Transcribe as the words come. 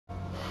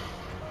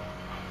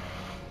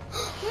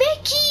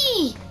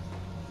Mickey!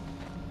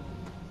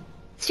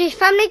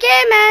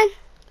 SweetFamilyGaming!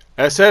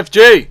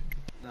 SFG!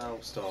 No,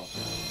 stop.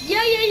 Yo,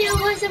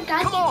 what's up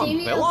guys? Today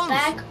we are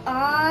back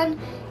on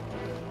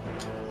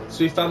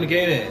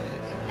SweetFamilyGaming.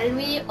 and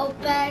we are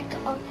back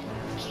on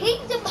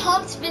Kingdom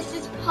Hearts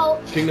vs.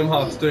 Pulp. Kingdom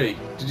Hearts 3.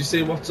 Did you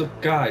say what's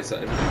up, guys?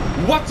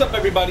 What's up,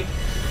 everybody?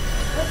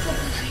 What's up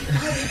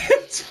everybody?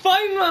 It's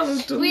fine,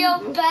 man. We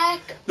are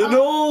back on...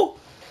 No!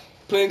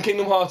 Playing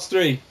Kingdom Hearts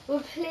 3.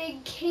 We're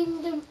playing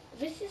Kingdom...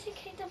 This is a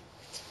Kingdom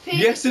Hearts 3?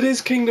 Yes, it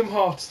is Kingdom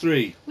Hearts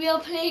 3. We are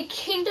playing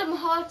Kingdom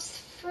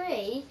Hearts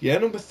 3. Yeah,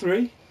 number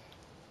 3.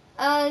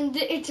 And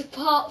it's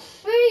part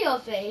 3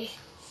 of it.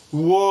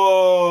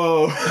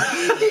 Whoa! Are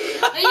you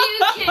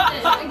kidding?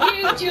 Are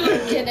you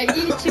joking? Are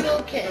you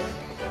joking?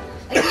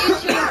 Are you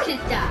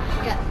joking, Dad?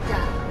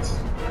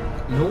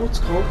 No, it's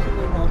called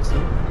Kingdom Hearts 3.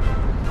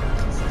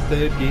 It's the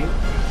third game.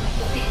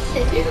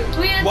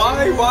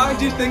 Why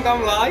do you think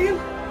I'm lying?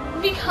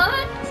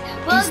 Because,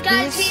 well, Is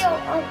guys, this we are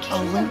on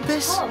Kingdom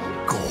Olympus?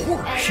 Hearts.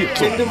 Gosh, it's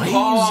Kingdom amazing.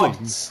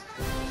 Hearts.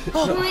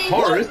 Not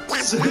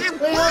Hearts. We are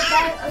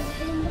back on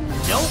Kingdom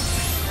Hearts. Nope.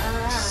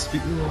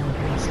 Speaking of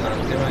this, here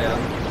I am,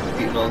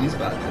 beating all these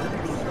bad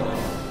guys.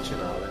 Oh,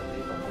 chill out,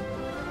 leave them.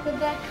 We're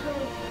back on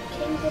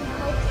Kingdom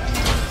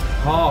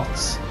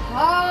Hearts.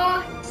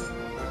 Hearts.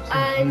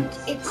 And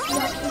it's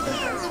not Kingdom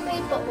Hearts 3,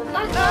 but we're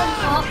back on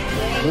Heart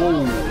 3.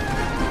 Whoa.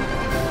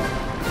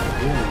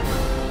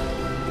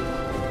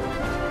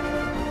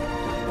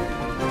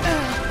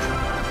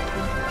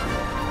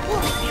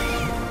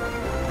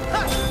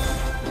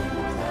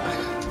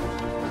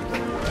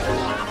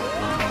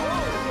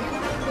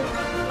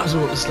 I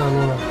don't understand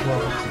what I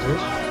have to do.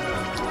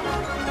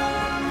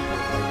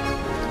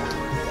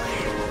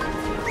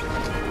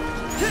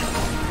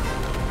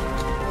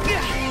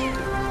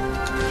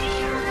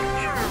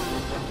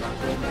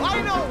 I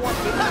know what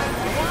to do.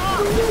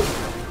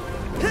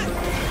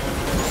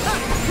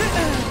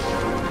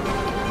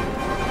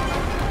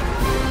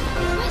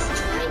 Where's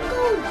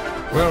Triangle?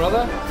 Where are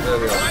they? There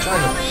we are.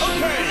 Triangle.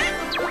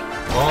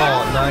 Oh,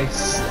 nice.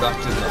 That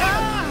did that.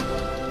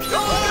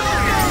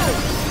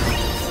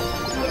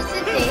 Yes,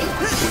 it is.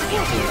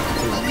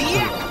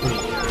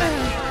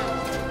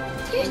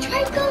 Here's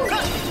Triangle.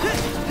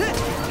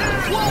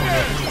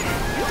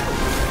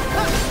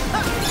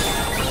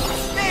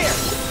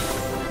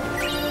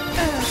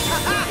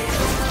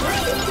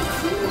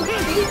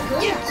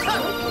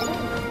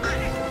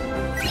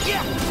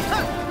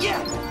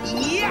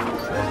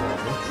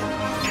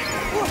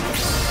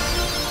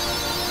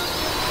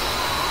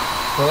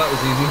 Well, that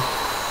was easy.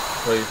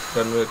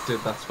 When we did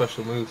that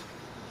special move.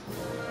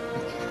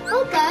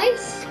 Well,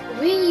 guys,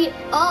 we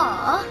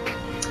are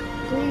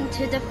going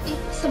to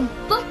defeat some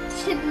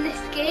butts in this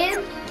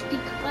game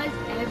because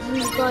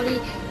everybody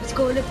is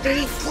going to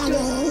be Let's go.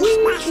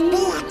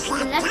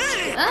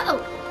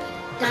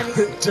 That is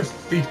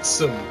Defeat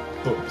some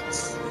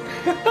butts.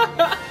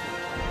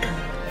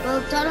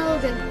 well,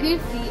 Donald and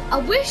Goofy. I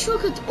wish we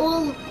could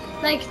all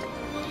like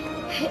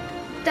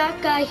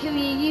that guy who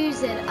you're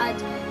using and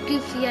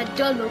Goofy and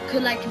Donald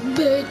could like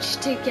merge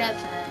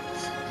together.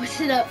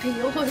 Wouldn't that be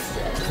awesome?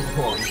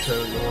 One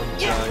turn, one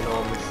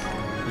ginormous.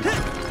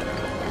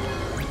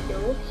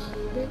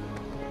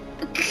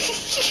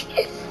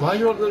 Why do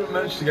you want them to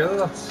merge together?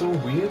 That's so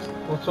weird.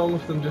 What's wrong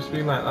with them just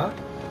being like that?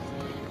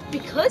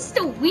 Because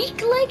they're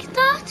weak like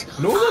that?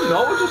 No, they're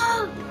not. We're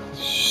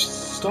just... Shh,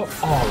 stop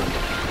all.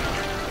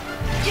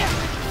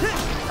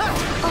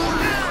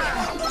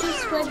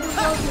 Just when we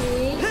go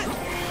away,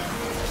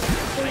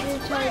 we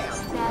will try to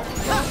stab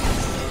them.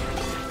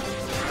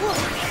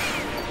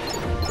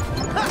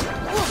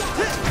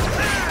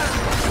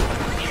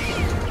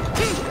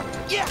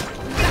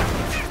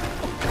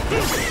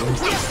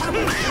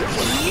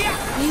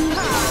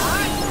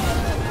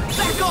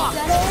 Back off!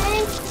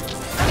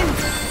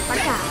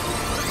 Back off.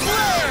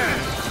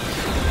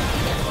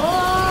 Oh!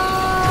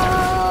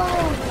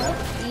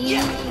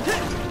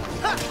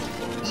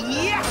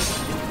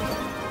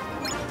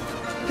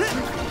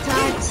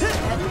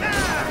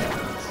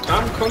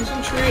 I'm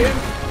concentrating.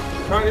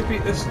 Trying to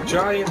beat this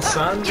giant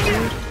sand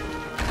dude.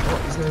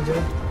 What is he gonna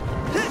do?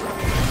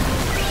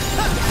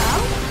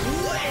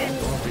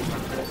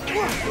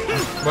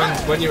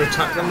 When you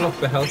attack them, look,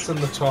 the health's in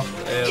the top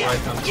right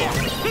hand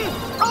corner.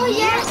 Oh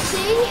yeah,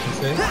 see?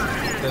 See?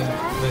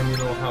 Then you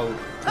know how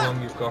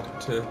long you've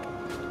got to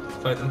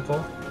fight them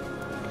for.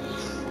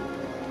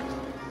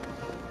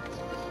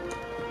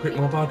 Quick,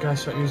 more bad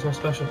guys, so I can use my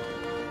special.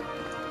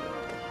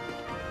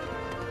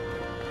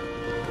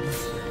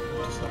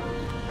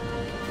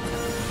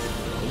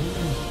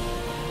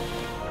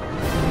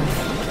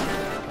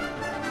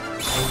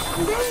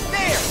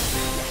 There!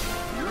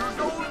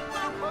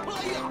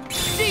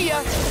 See ya!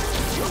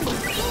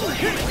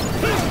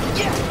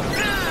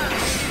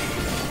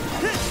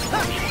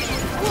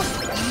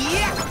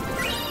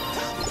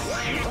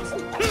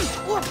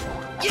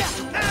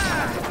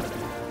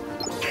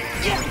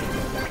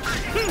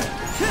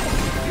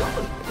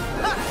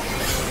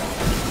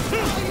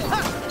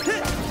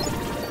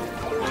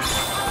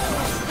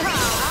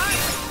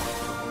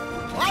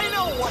 I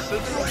know what See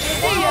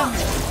ya.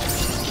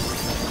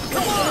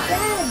 Come on.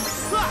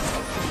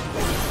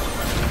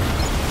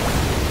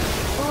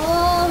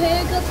 Oh,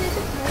 here goes his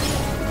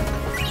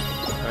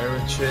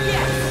Pirate ship.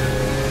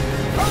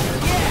 Oh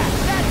yeah,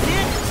 that's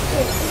it.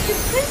 Did you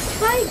press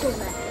triangle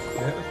there?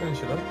 Yeah, I'll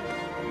finish it up.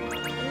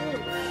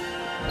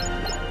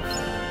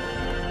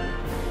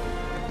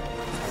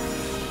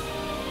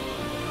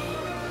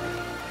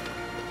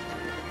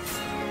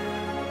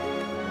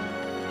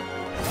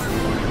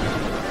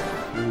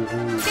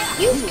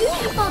 Use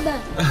Goofy Bomber!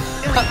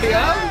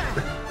 Yeah?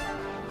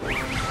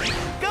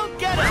 Go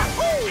get him.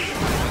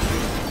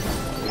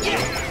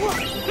 Yeah.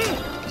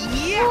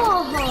 Yeah.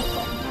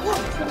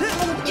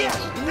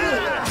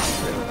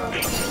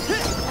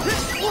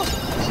 Oh,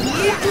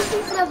 this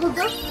is leveled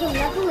up to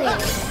level 8.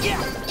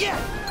 Yeah.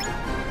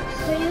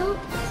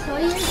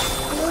 Science,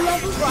 no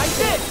level 6. Right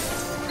there.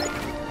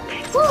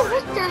 Whoa,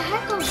 what the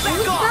heck? I'm Back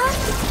really off.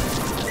 fast.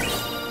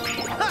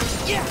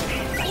 Yeah.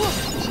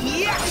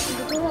 Yeah. I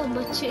don't know how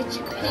much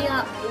HP at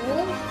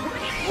all.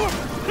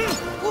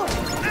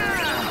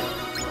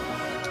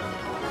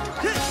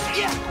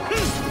 Yeah.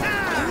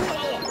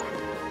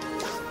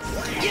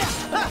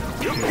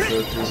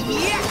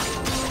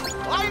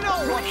 I know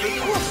what to do.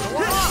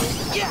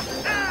 Yeah.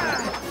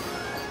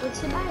 What's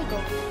the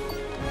Bible?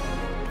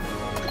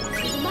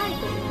 What's the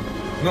Bible?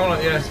 No,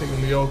 like, yeah, I think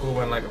we all go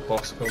when like a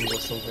boss comes or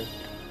something.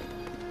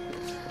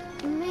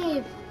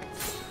 Maybe.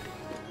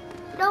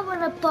 Not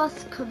when a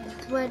boss comes,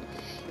 when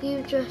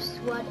you just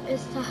want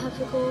us to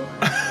have a go.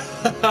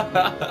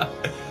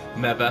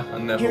 Never, I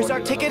never. Here's want our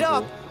to ticket have a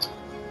up. go.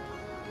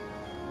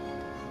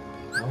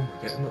 Oh,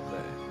 we're getting up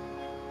there.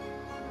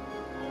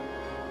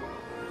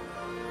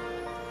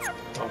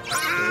 Oh,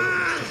 that's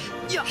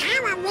good. How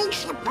are we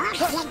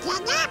supposed to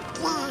get up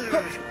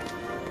there?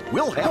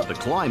 We'll have to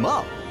climb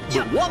up.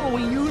 But what'll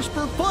we use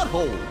for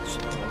footholds?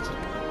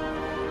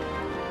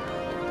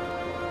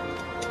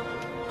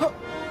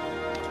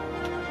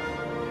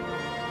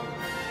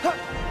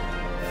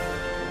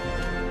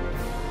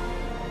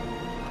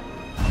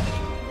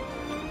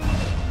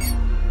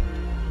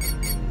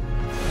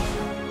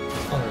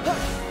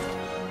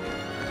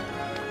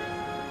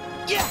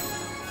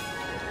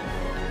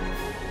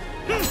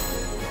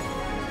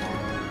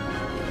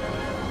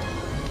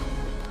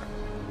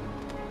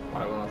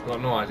 Right, well, I've got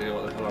no idea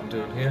what the hell I'm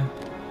doing here.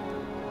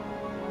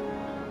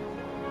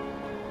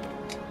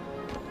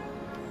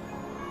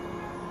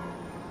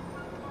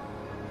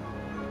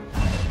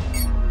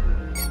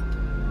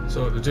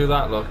 So to do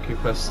that, look, you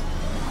press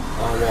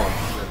R1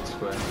 and then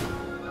square. He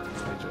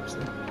jumps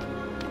there.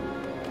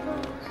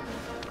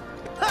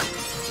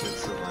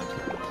 It's still like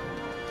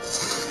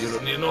it. You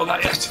don't need to know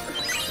that yet.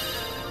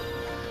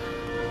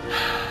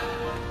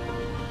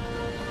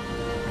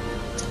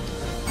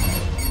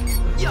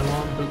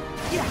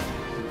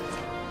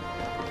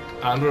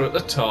 And we're at the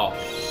top.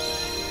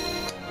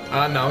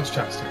 And now it's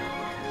Chester.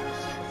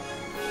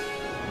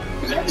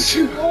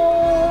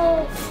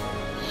 Oh!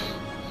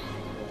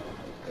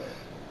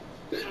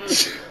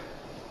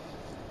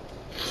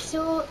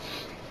 So,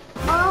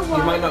 R1.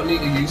 You might not need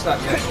to use that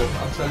yet, but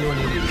I'll tell you when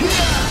you need it.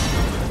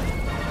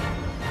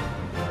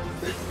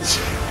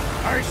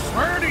 I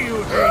swear to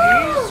you,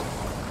 Hades!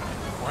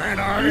 When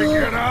I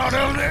get out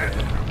of there!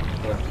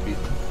 You'll have to beat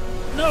them.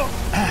 No,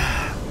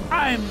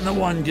 I'm the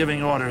one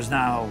giving orders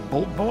now,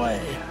 Bolt Boy.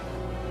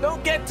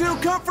 Don't get too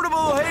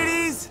comfortable,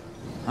 Hades.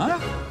 Huh?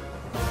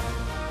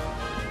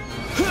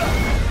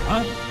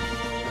 Huh?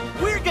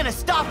 We're gonna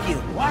stop you.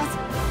 What?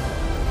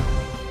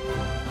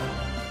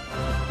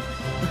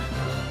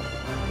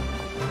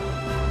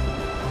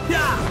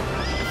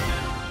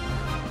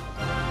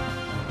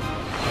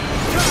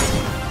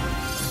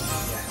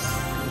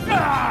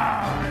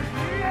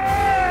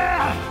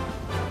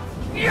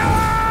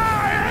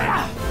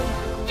 Yeah.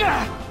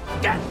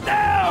 Get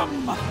them!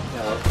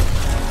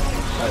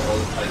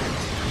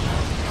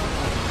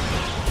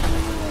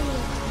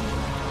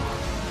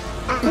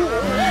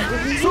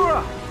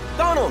 Sora,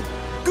 Donald,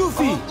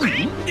 Goofy.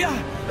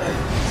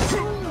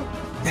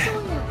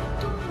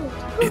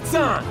 It's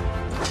on.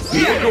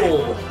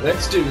 Vehicle!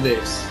 Let's do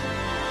this.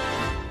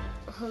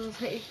 Oh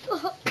my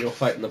god. You're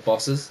fighting the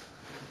bosses.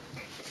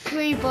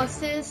 3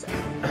 bosses.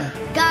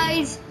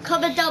 Guys,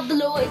 comment down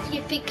below if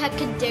you think I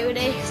can do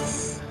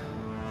this.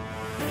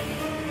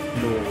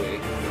 No way.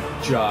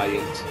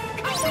 Giant.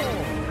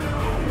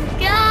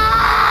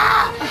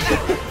 Yeah!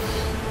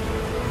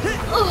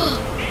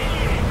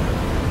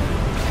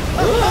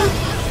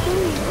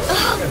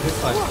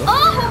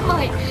 Oh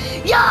my!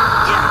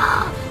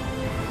 Yeah!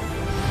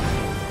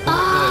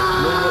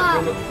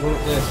 Run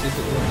up there, see if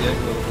it runs the egg,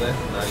 run up there.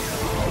 Nice.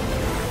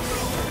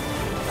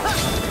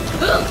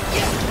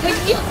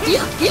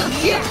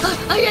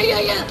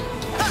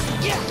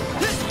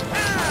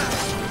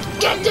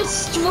 Get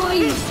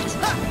destroyed!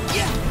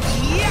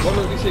 One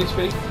of these HP.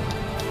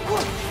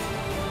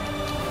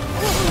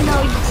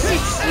 Now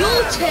it's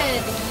your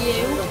turn,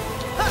 you.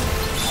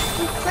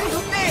 Right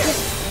up there.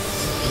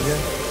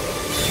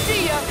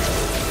 See ya.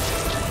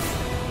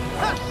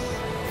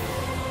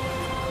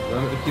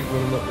 Remember to keep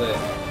running up there.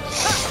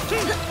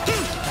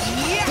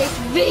 Take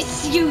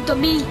this, you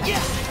dummy!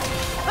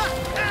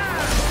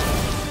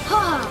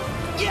 Ha!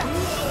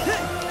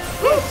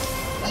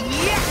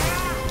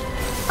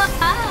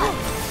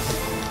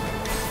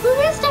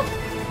 Where is the...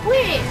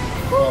 Wait,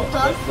 hold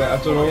on. I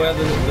don't know where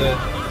the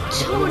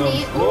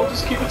Tony, no,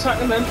 just keep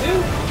attacking them too.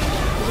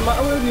 Doesn't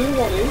matter where the other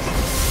one is.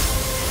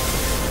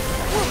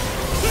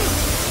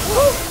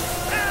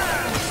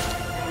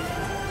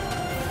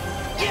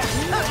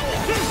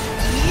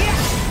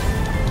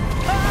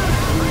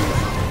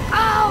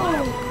 Ow!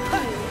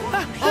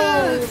 Oh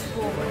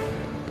boy.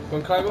 Go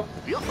on, climb up.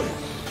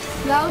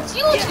 Now it's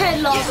your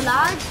turn, love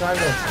lad. Climb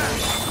up.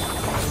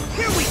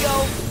 Here we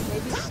go.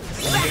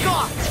 Back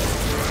off.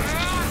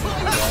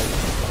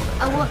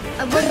 I want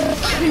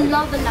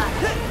love lad.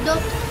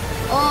 Not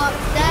or No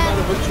there.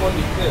 matter which one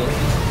you kill.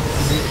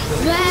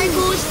 There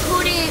goes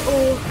Tornado.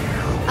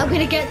 I'm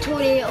gonna get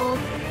Tornado.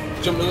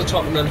 Jump to the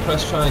top and then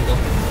press triangle.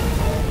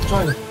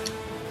 Triangle.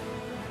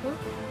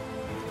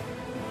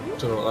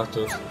 Don't know what that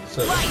does. So,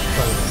 triangle.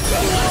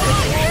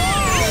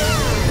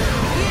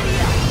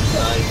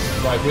 Nice.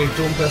 Right, wait,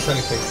 don't press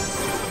anything.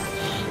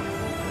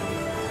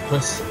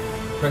 Press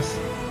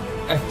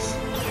X.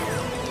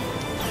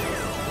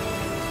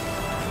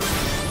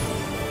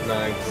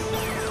 Nice.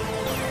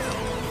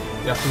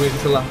 You have to wait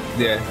until that.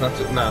 Yeah, that's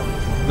it. Now.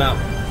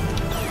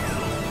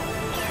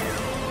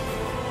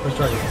 Press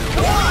triangle.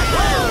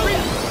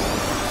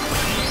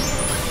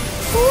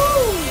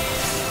 Ooh!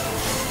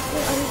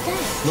 Wait, are we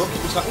dead? No,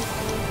 keep attacking.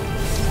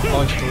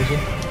 Oh, he's frozen.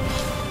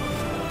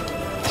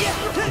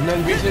 And then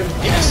beat him.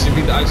 Yes, you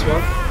beat the ice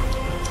one.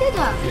 Did I?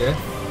 Yeah.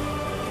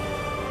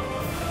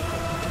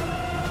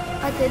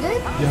 I did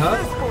it? You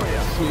have?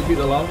 So you beat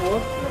the lava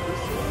one?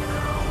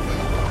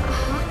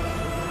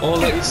 I'll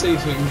let you see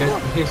so you can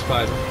get his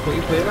by them. What are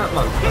you playing at,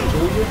 man? I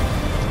told you.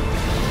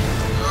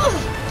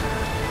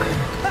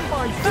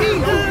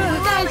 You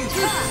guys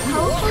too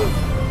powerful?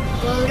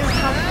 Well,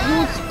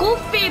 let's go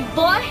for it,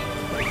 boy.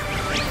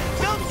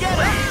 Don't get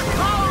it.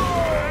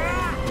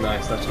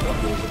 Nice, that's what that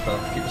was about.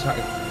 Keep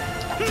attacking.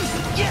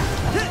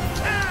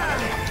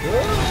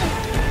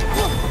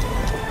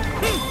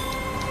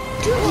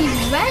 Dude, he's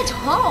red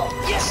hot.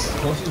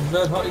 What's his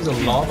red hot? He's a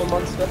lava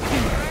monster.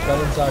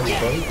 Fell inside his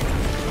body.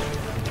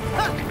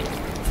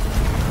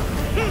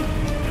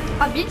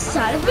 I'm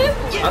inside of him.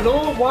 I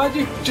know, why'd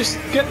you just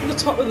get to the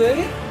top of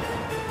there?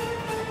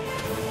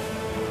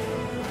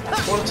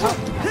 One attack.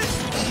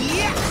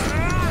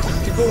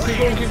 Keep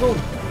going.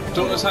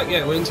 Don't attack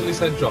yet, wait until his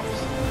head drops.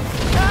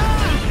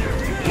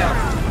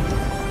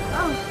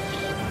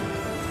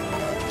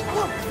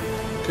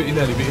 Pretty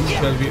nearly beat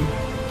him,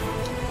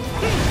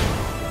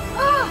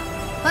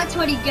 That's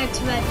what he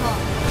gets red hot.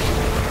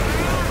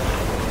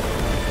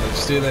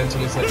 Just stay there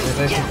until his head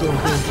drops. Go.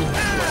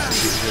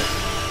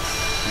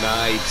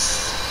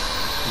 Nice.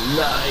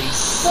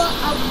 But I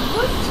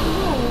want to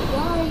know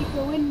why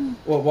going.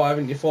 Well, why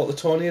haven't you fought the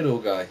tornado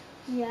guy?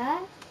 Yeah.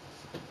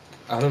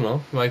 I don't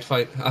know. Might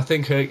fight. I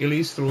think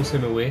Hercules throws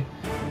him away.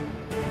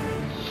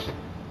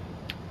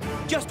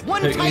 Just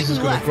one Hercules is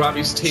Titan going to left. grab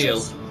his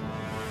tail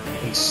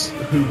and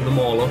hoover them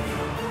all up.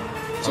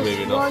 Or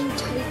maybe not. One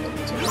Titan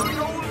to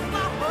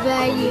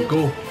there you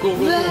Go.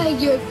 There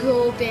you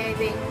go,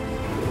 baby.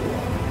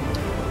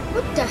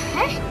 What the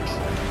heck?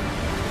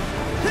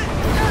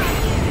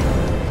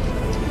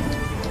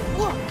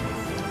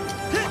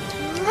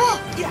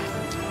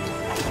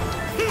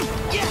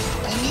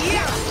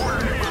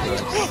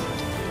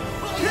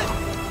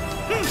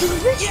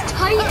 This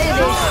Titan is.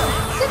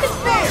 Look at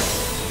this.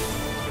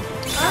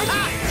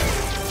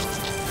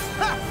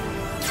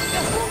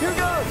 Here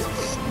goes.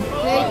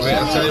 Wait,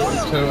 I'll tell you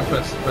what.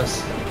 Press.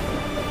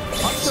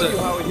 I'll show you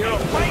how a hero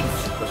fights.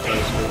 Press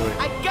triangle. Wait.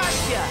 I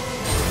gotcha.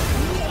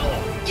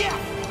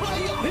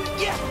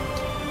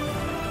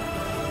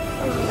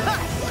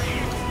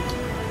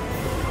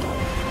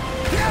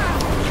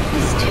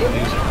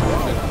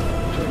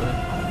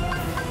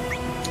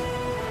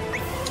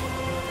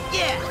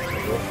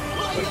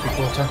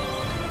 Before attack.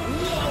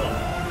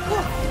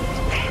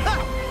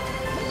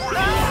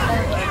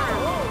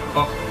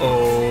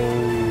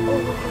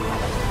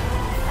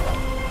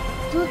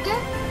 Do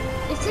again?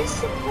 Is this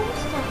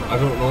supposed to happen? I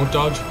don't know.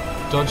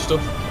 Dodge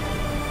stuff.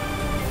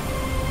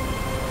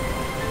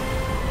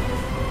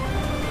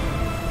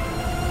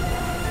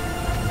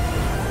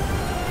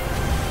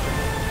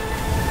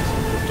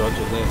 Dodge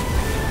in there.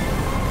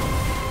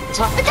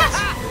 Attack!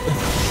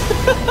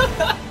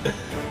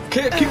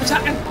 Keep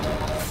attacking!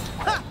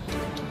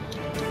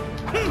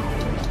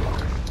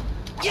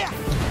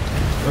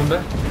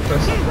 Remember?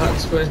 Press that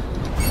square.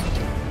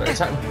 Right,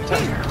 attack.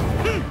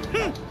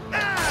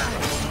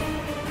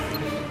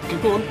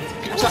 Keep going.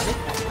 Keep attacking.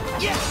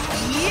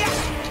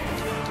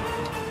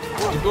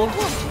 Keep going.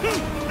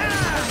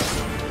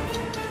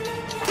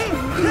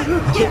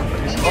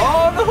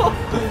 Oh no!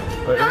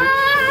 Right, ready?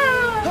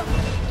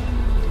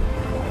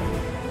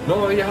 No,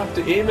 you have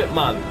to aim it,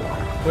 man.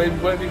 Where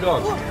have you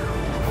gone?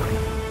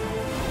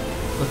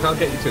 Look, I'll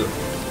get you to it.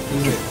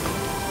 Do it.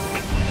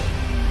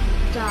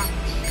 That.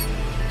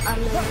 I'm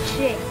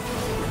legit.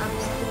 I'm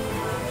still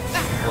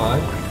Why?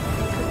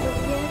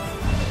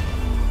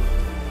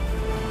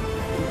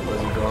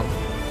 Where's he gone?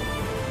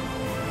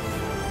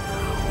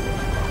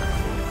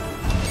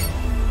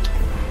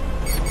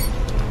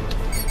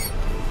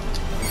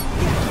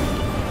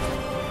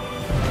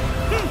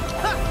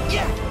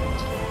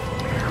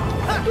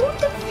 Don't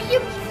be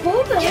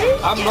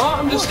bothered. I'm not,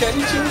 I'm just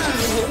getting to you.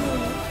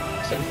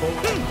 Simple.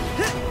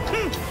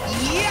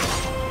 Yeah.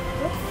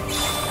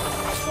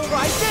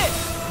 Try this.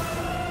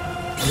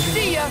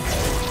 See ya.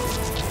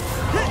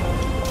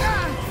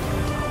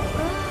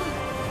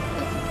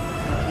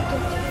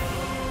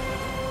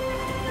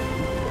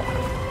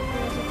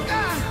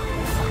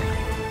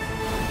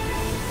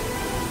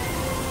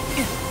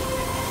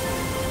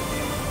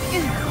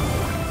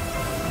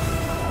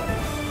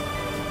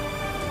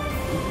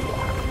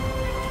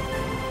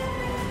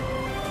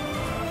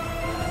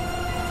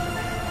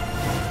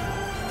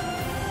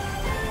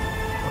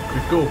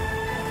 Go.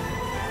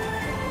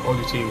 All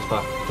your team's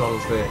back.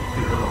 Donald's there.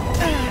 Beat them up.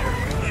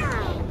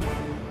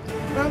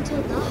 Not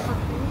until that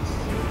happens.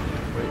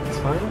 Wait, it's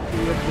fine. Can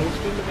you get close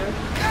to him again?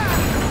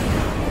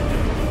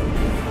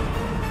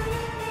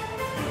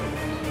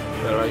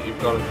 Alright, you've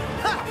got him.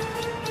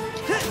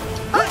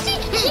 Oh, he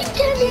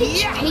getting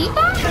HP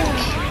back?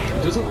 He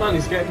doesn't, man.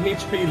 He's getting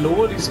HP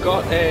lowered. He's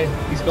got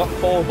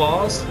 4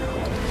 bars. So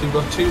you've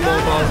got 2 more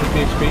bars of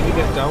HP to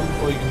get down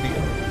before you can beat him.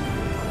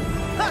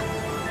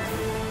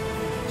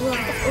 Right,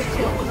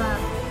 okay, that.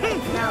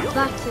 Now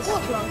that's a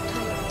strong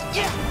type.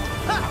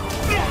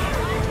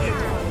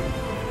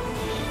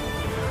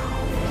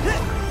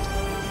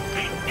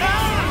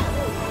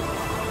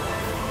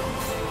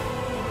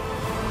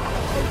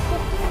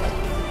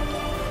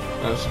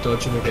 Now just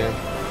dodge him again.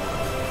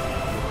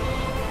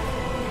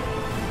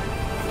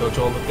 Dodge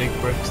all the big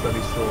bricks that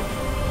he's throwing.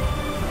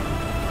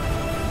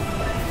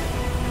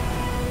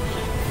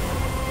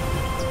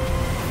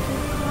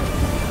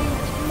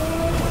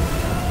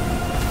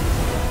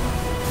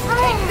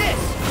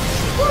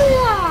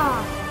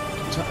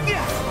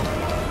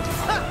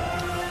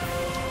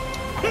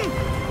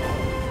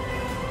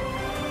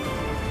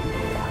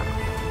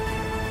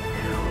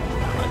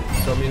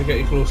 Want me to get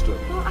you close to it?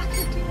 No, I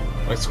can do it.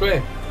 Right,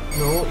 square.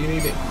 No, you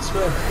need it.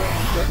 Square.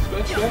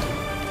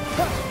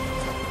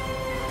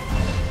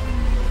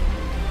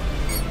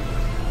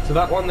 So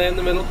that one there in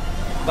the middle.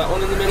 That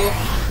one in the middle.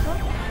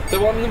 The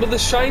one with the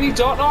shiny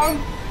dot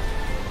on.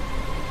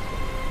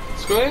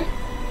 Square.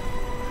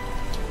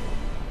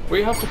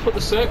 We have to put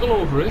the circle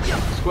over it.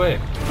 Square.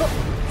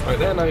 Right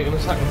there, now you can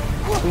attack him.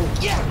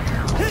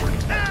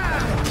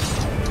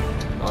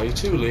 Oh, you're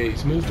too late.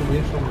 He's moved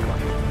away from you.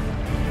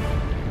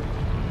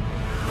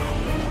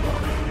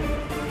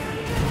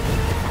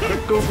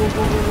 Go.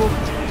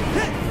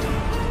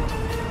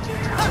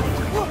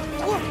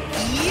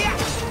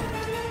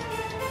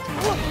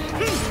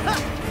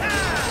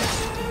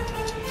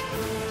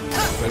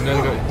 And then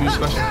go use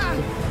special.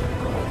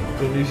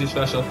 Don't use your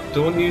special.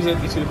 Don't use it,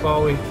 you're too far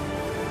away.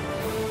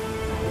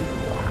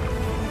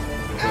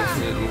 Don't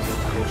use it,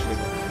 mostly.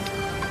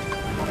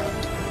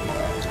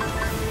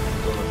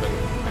 Don't have any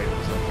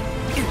items on.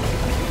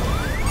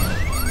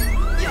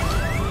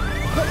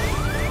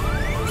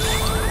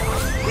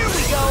 Here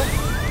we go.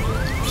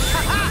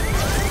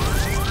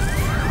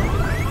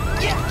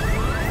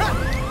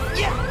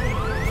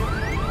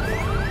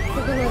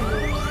 We're gonna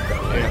lose.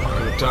 Yeah, I'm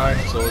gonna die,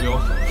 it's all your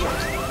fault.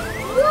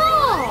 No!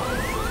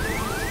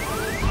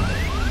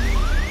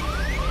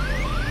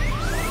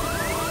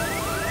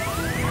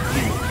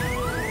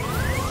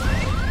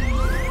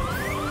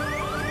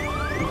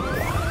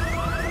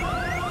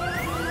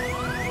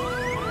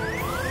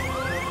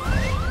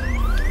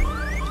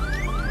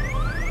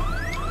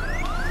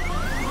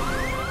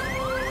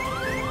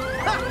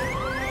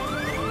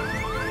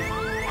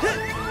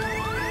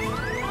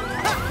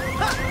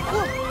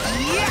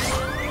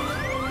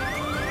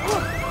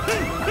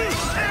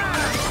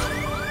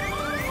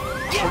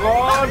 Come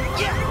on!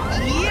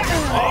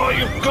 Oh,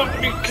 you've got to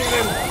be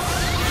kidding!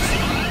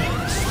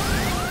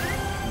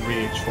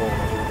 Rage form, I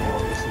don't know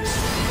what this is.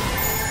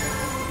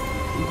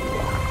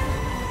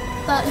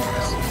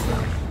 Buttons.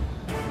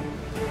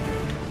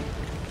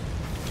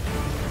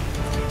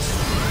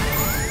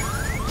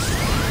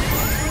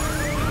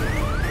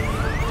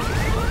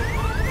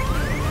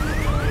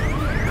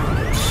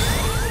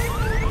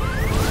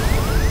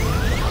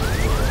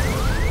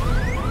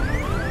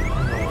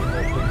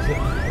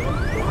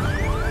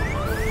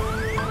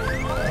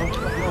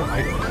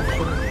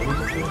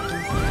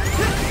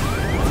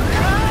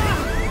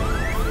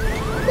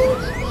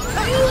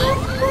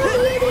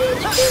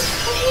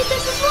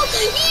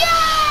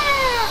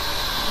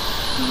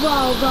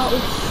 Wow, that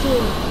was so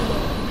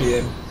close.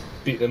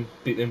 Beat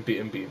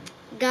him.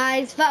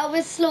 Guys, that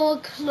was so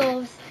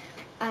close.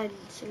 And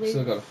we...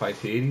 Still gotta fight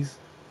Hades.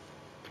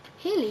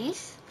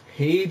 Hades?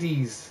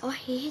 Hades! Oh,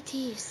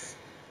 Hades.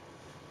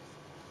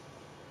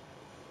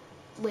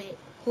 Wait,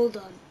 hold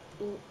on.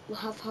 We'll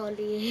have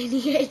hardly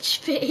any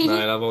HP. No,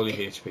 I'll have all your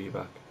HP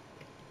back.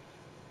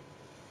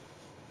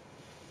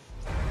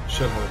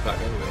 Should have it back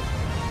anyway.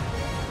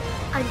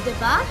 And the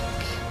back?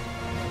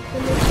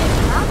 When they check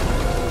back?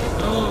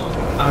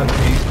 And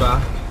he's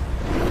back.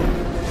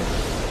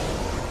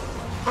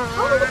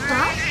 Oh, look at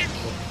that.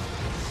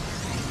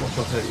 What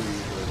the heck are you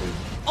gonna do?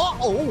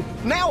 Uh-oh!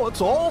 Now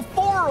it's all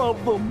 4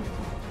 of them!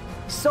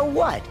 So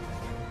what?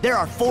 There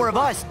are 4 of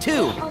us,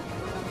 too.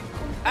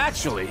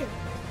 Actually,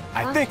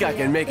 I think I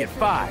can make it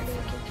 5.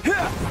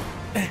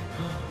 I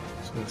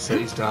was gonna set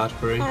his dad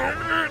free.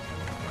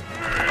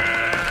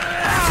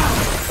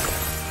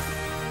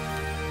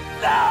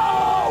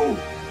 No!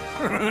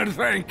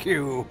 Thank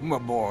you, my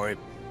boy.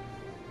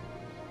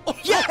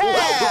 Yeah!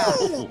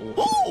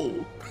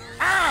 Oh!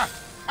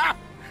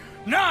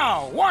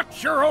 Now,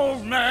 watch your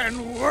old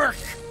man work.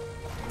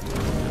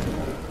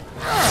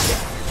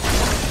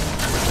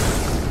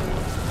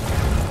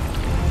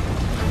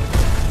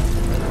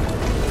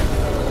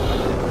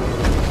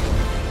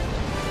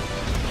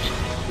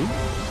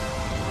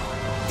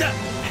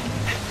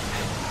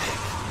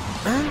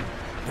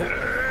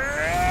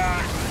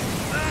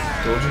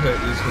 Told you that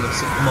he was gonna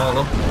set them all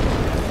up.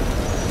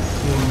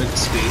 One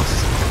mid-space.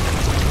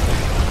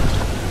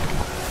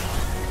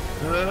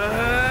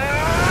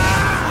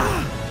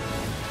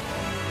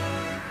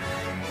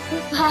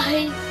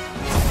 Bye.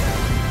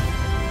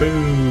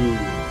 Boom!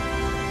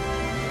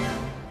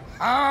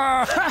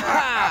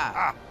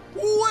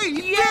 We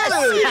did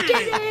it!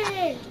 Get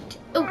it!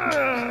 Oh,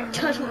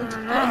 total.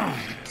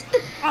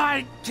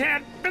 I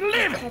can't believe I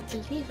it.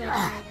 can't believe it.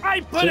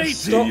 I put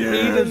Just 18 stop years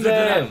reading into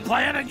that them.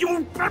 plan and you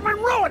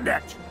ruined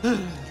it.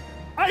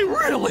 I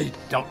really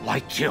don't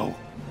like you.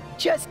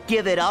 Just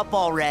give it up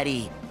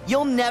already.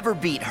 You'll never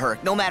beat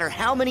Herc, no matter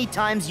how many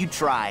times you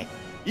try.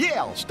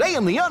 Yeah, stay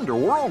in the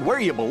underworld where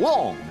you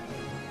belong.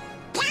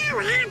 You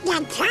have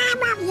the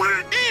time of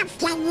your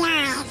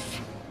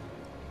afterlife.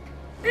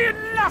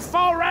 Enough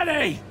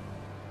already!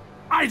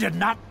 I did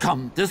not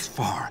come this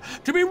far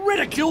to be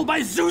ridiculed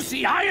by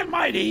Zeusy High and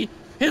Mighty,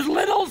 his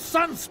little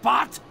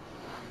sunspot,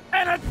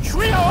 and a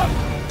trio of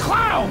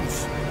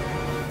clowns!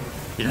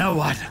 You know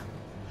what?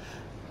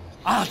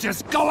 I'll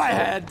just go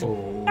ahead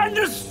and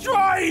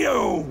destroy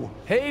you!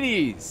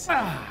 Hades!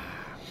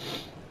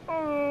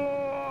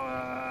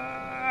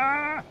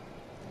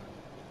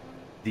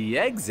 The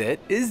exit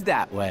is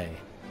that way.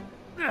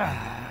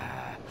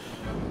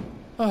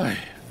 Oy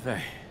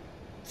vey.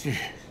 Gee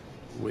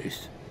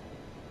whiz.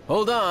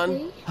 Hold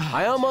on,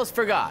 I almost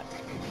forgot.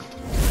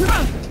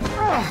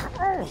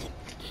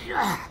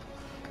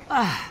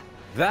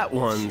 That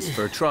one's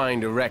for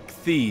trying to wreck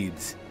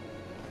Thebes.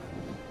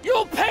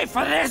 You'll pay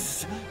for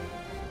this!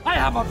 I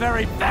have a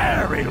very,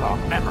 very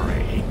long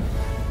memory.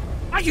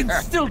 I can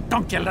still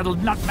dunk your little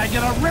nutmeg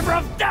in a river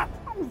of death!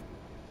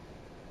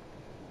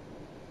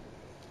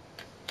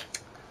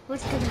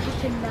 What's gonna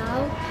happen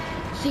now?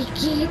 The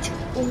gate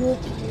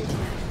opened.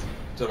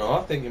 Don't know,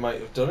 I think you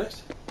might have done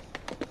it.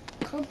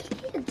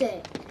 Completed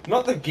it.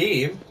 Not the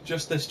game,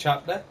 just this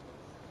chapter.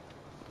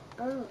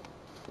 Oh.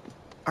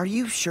 Are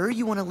you sure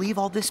you want to leave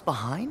all this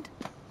behind?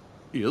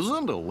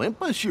 Isn't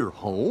Olympus your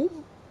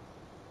home?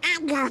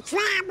 And your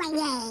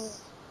family.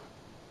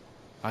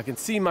 I can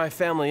see my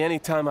family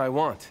anytime I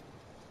want.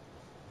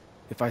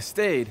 If I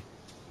stayed,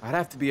 I'd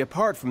have to be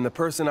apart from the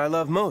person I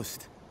love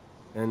most.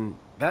 And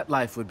that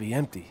life would be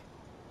empty.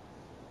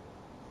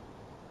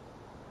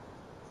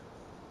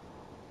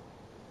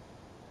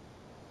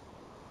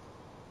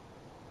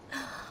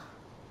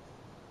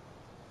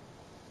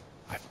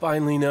 I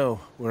finally know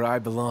where I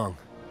belong.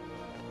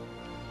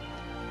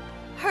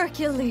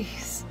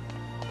 Hercules.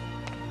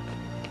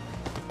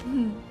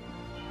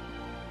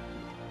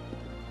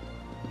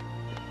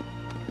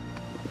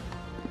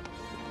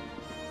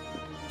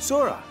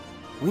 Sora,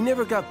 we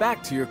never got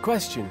back to your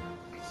question.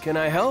 Can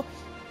I help?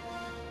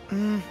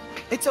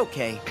 It's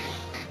okay.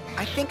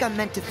 I think I'm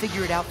meant to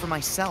figure it out for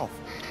myself.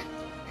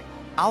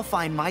 I'll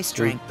find my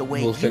strength the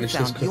way we'll you finish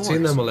this found cutscene,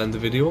 yours. then we'll end the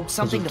video. 'Cause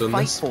Something we've to done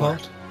fight this for.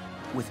 part.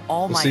 With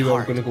all We'll my see where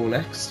heart. we're gonna go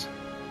next.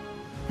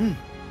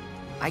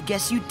 I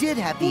guess you did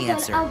have the Hold on,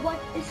 answer. I want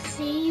to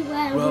see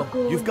where Well, we're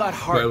going. you've got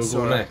Where heart, we'll go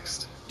Sora.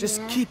 next. Just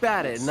Yeah, keep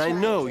at it, and I let's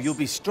know try you'll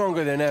be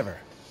stronger than ever.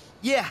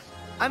 Yeah,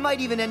 I might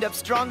even end up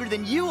stronger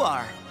than you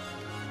are.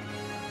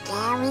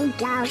 There he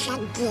goes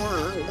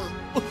again.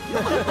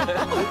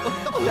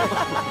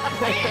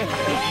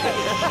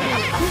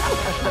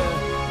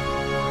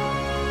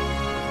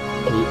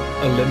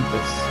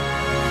 Olympus.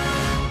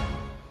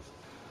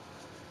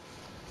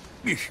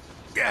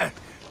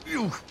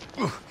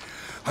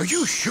 Are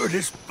you sure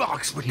this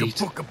box with Pete.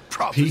 the Book of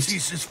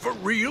Prophecies Pete. is for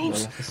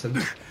reals?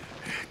 Maleficent.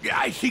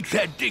 I think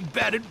that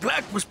dingbat in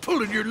black was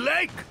pulling your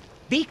leg.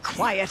 Be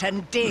quiet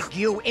and dig,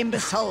 you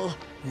imbecile.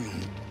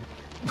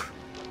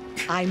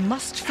 I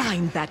must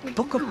find that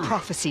Book of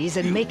Prophecies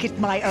and make it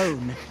my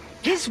own.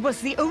 His was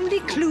the only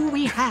clue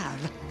we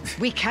have.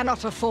 We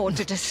cannot afford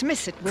to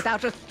dismiss it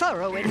without a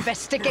thorough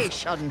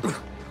investigation.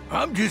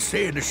 I'm just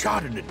saying a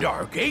shot in the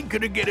dark ain't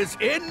gonna get us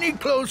any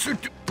closer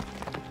to...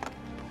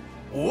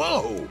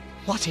 Whoa!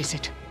 What is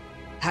it?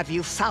 Have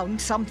you found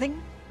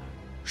something?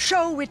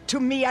 Show it to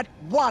me at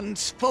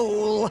once,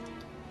 fool!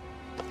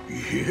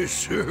 Yes,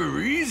 sir,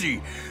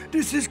 easy.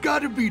 This has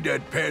gotta be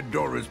that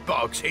Pandora's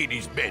box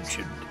Hades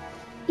mentioned.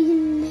 You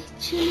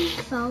actually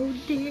found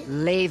it.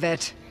 Leave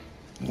it.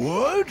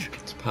 What?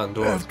 It's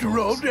Pandora's After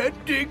all box.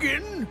 that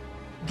digging?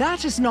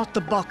 That is not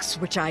the box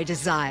which I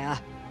desire.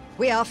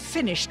 We are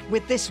finished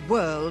with this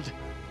world.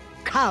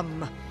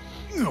 Come.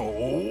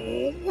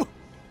 No.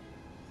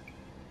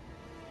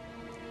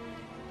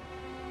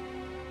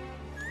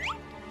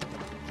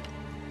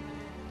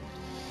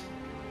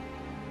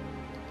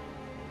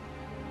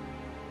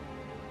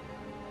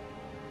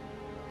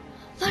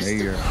 That's May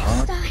the your box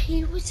heart- that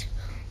he was.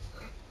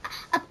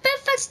 I bet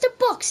that's the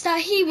box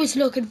that he was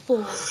looking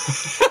for.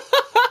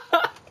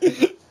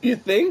 You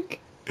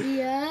think?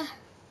 Yeah.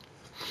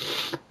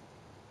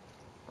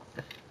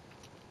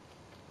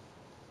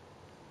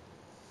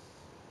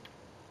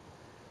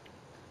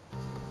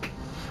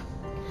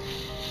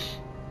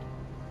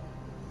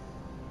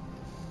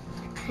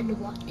 And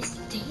what is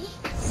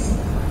this?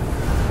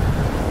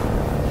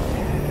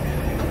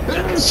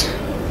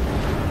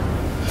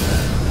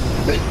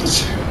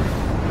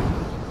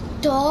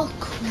 Dark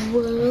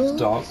world.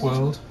 Dark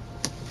world.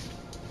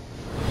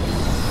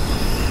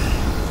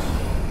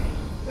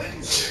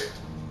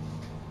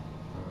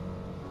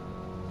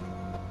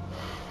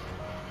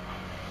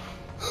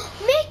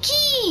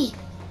 Mickey!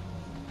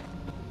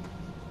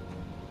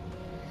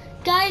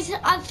 Guys,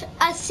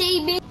 I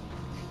see me.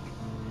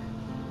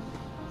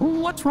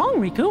 What's wrong,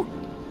 Riku?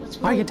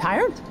 Are you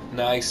tired?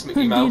 Nice, Do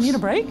Mickey you Mouse. need a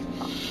break?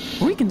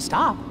 We can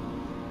stop.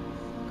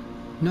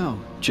 No,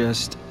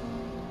 just...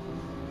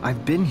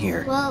 I've been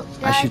here. Well,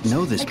 I should guys,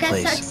 know this I guess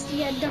place. that's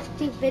the end of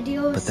the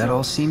video. But that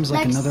all seems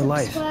like another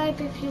life. Subscribe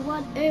if you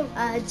want to,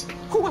 and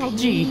Well,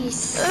 gee,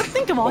 peace.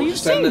 think of all We're you've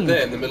just standing seen.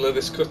 there in the middle of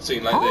this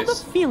cutscene like All this.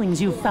 the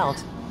feelings you've felt.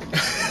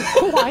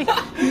 Why,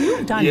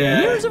 you've done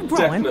Yeah, years of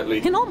growing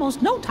definitely. in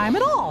almost no time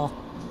at all.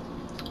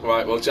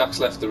 Right, well,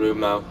 Jack's left the room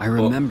now. I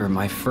remember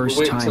my first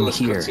we'll wait until time this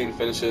here. cutscene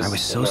finishes, I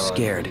was so and then I'll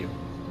scared. continue.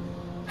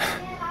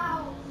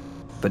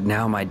 But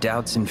now my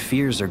doubts and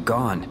fears are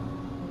gone.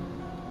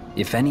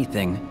 If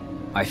anything,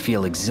 I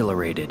feel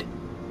exhilarated.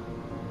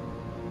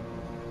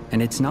 And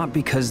it's not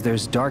because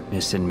there's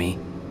darkness in me.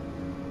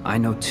 I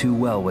know too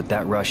well what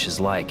that rush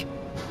is like.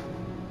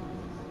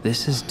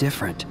 This is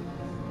different.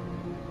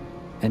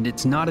 And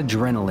it's not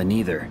adrenaline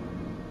either.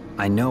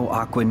 I know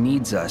Aqua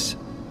needs us,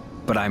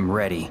 but I'm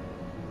ready.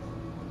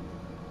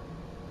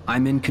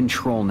 I'm in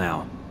control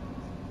now.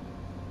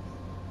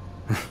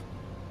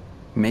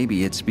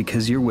 Maybe it's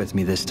because you're with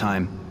me this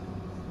time.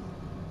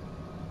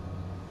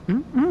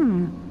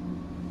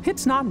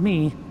 It's not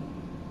me.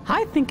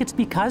 I think it's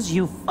because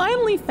you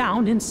finally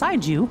found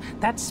inside you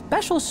that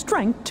special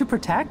strength to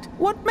protect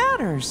what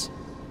matters.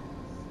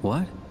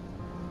 What?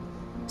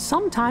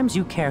 Sometimes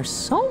you care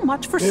so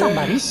much for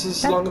somebody this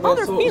is that longer than I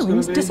other thought it was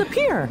feelings gonna be.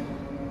 disappear.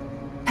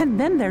 And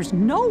then there's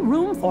no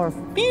room for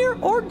fear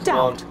or Come on,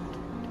 doubt.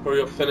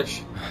 hurry up,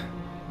 finish.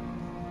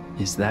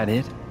 Is that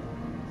it?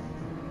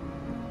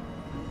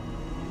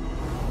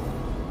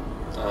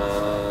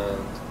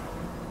 And...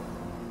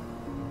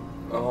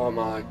 oh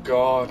my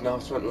god, now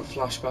it's went to a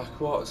flashback.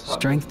 What is happening?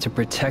 Strength to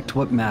protect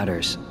what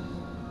matters.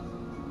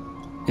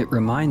 It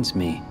reminds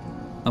me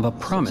of a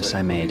promise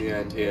I made. The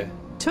end here.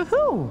 To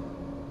who?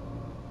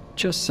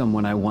 Just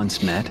someone I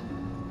once met.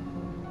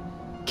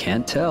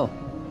 Can't tell.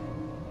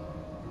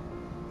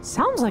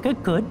 Sounds like a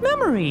good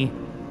memory.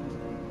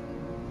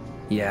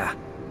 Yeah.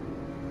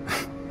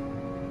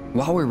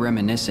 While we're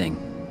reminiscing,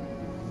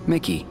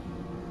 Mickey,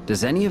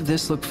 does any of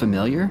this look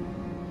familiar?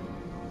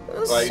 Right,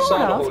 you Sort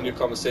started a of. whole new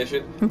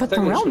conversation. But I the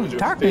think we're just realm gonna of do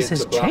darkness fade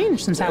has to black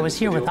changed since at the I end was of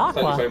the here with video. Thank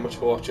you Aqua. very much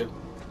for watching.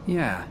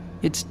 Yeah,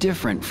 it's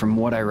different from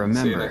what I See you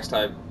remember. next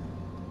time.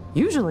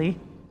 Usually,